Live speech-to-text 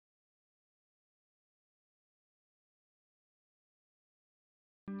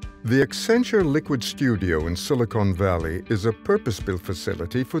The Accenture Liquid Studio in Silicon Valley is a purpose-built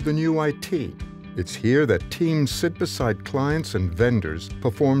facility for the new IT. It's here that teams sit beside clients and vendors,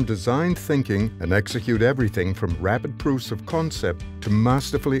 perform design thinking, and execute everything from rapid proofs of concept to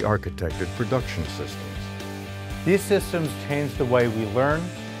masterfully architected production systems. These systems change the way we learn,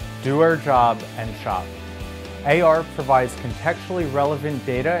 do our job, and shop. AR provides contextually relevant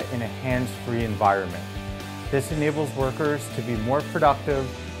data in a hands-free environment. This enables workers to be more productive,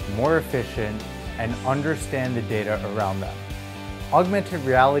 more efficient, and understand the data around them. Augmented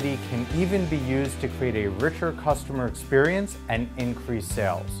reality can even be used to create a richer customer experience and increase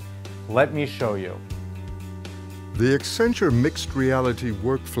sales. Let me show you. The Accenture Mixed Reality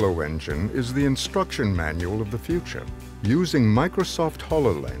Workflow Engine is the instruction manual of the future. Using Microsoft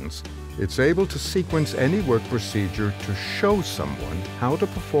HoloLens, it's able to sequence any work procedure to show someone how to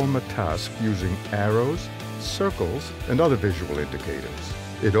perform a task using arrows, circles, and other visual indicators.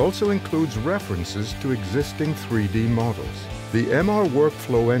 It also includes references to existing 3D models. The MR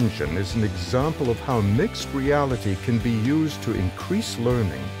Workflow Engine is an example of how mixed reality can be used to increase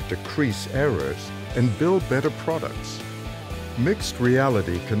learning, decrease errors, and build better products. Mixed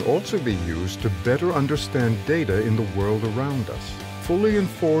reality can also be used to better understand data in the world around us. Fully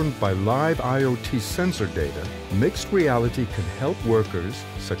informed by live IoT sensor data, mixed reality can help workers,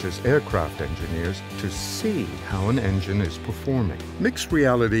 such as aircraft engineers, to see how an engine is performing. Mixed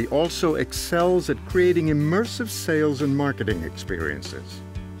reality also excels at creating immersive sales and marketing experiences.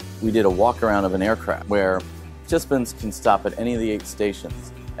 We did a walk around of an aircraft where participants can stop at any of the 8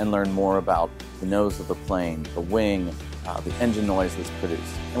 stations and learn more about the nose of the plane, the wing, the engine noise that's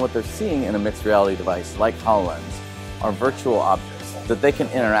produced. And what they're seeing in a mixed reality device like HoloLens are virtual objects that they can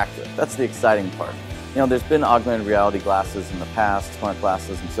interact with. That's the exciting part. You know, there's been augmented reality glasses in the past, smart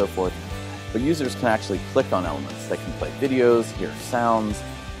glasses and so forth, but users can actually click on elements. They can play videos, hear sounds,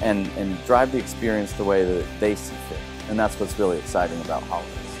 and drive the experience the way that they see fit. And that's what's really exciting about HoloLens.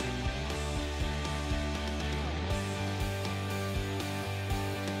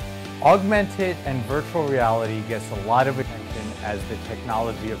 Augmented and virtual reality gets a lot of attention as the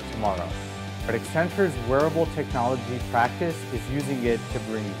technology of tomorrow. But Accenture's wearable technology practice is using it to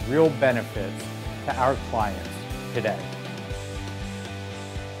bring real benefits to our clients today.